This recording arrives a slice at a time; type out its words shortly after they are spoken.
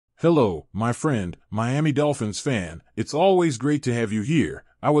Hello, my friend, Miami Dolphins fan. It's always great to have you here.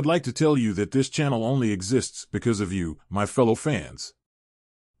 I would like to tell you that this channel only exists because of you, my fellow fans.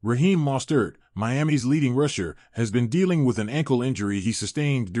 Raheem Mostert, Miami's leading rusher, has been dealing with an ankle injury he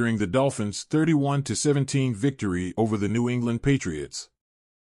sustained during the Dolphins' 31-17 victory over the New England Patriots.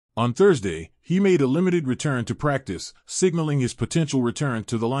 On Thursday, he made a limited return to practice, signaling his potential return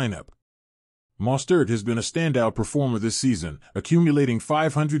to the lineup. Mostert has been a standout performer this season, accumulating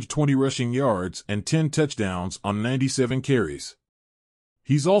 520 rushing yards and 10 touchdowns on 97 carries.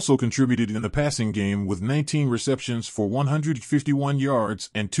 He's also contributed in the passing game with 19 receptions for 151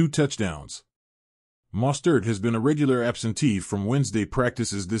 yards and 2 touchdowns. Mostert has been a regular absentee from Wednesday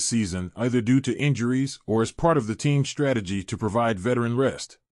practices this season, either due to injuries or as part of the team's strategy to provide veteran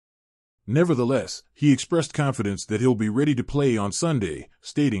rest. Nevertheless, he expressed confidence that he'll be ready to play on Sunday,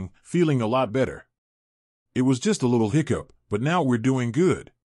 stating, "Feeling a lot better. It was just a little hiccup, but now we're doing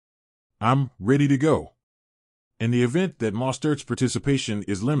good. I'm ready to go." In the event that Mostert's participation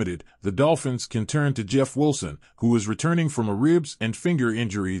is limited, the Dolphins can turn to Jeff Wilson, who is returning from a ribs and finger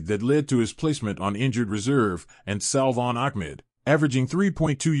injury that led to his placement on injured reserve, and Salvon Ahmed, averaging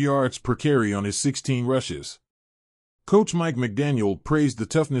 3.2 yards per carry on his 16 rushes. Coach Mike McDaniel praised the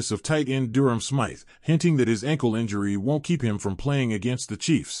toughness of tight end Durham Smythe, hinting that his ankle injury won't keep him from playing against the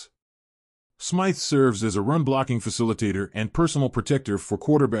Chiefs. Smythe serves as a run-blocking facilitator and personal protector for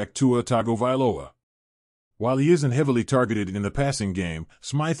quarterback Tua Tagovailoa. While he isn't heavily targeted in the passing game,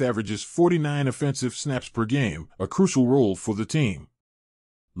 Smythe averages 49 offensive snaps per game, a crucial role for the team.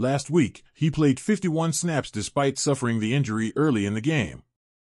 Last week, he played 51 snaps despite suffering the injury early in the game.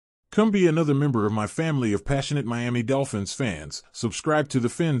 Come be another member of my family of passionate Miami Dolphins fans. Subscribe to the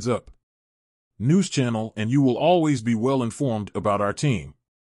PHINS UP news channel and you will always be well informed about our team.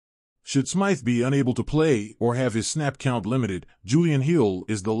 Should Smythe be unable to play or have his snap count limited, Julian Hill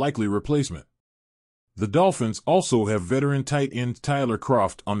is the likely replacement. The Dolphins also have veteran tight end Tyler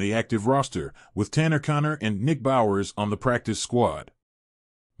Kroft on the active roster, with Tanner Conner and Nick Bowers on the practice squad.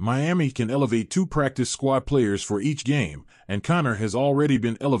 Miami can elevate 2 practice squad players for each game, and Conner has already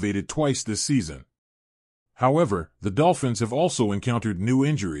been elevated twice this season. However, the Dolphins have also encountered new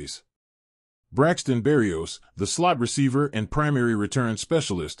injuries. Braxton Berrios, the slot receiver and primary return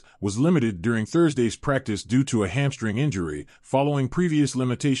specialist, was limited during Thursday's practice due to a hamstring injury, following previous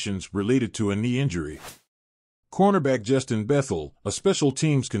limitations related to a knee injury. Cornerback Justin Bethel, a special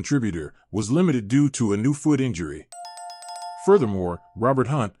teams contributor, was limited due to a new foot injury. Furthermore, Robert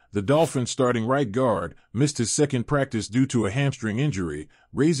Hunt, the Dolphins' starting right guard, missed his second practice due to a hamstring injury,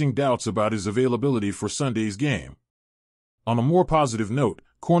 raising doubts about his availability for Sunday's game. On a more positive note,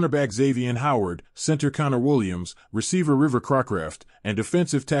 cornerback Xavier Howard, center Connor Williams, receiver River Crocraft, and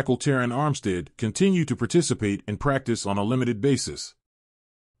defensive tackle Taron Armstead continue to participate in practice on a limited basis.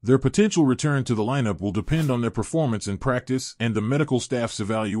 Their potential return to the lineup will depend on their performance in practice and the medical staff's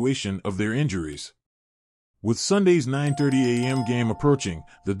evaluation of their injuries. With Sunday's 9:30 a.m. game approaching,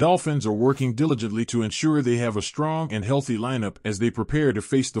 the Dolphins are working diligently to ensure they have a strong and healthy lineup as they prepare to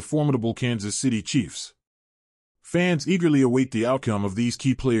face the formidable Kansas City Chiefs. Fans eagerly await the outcome of these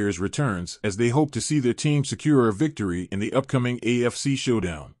key players' returns as they hope to see their team secure a victory in the upcoming AFC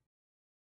showdown.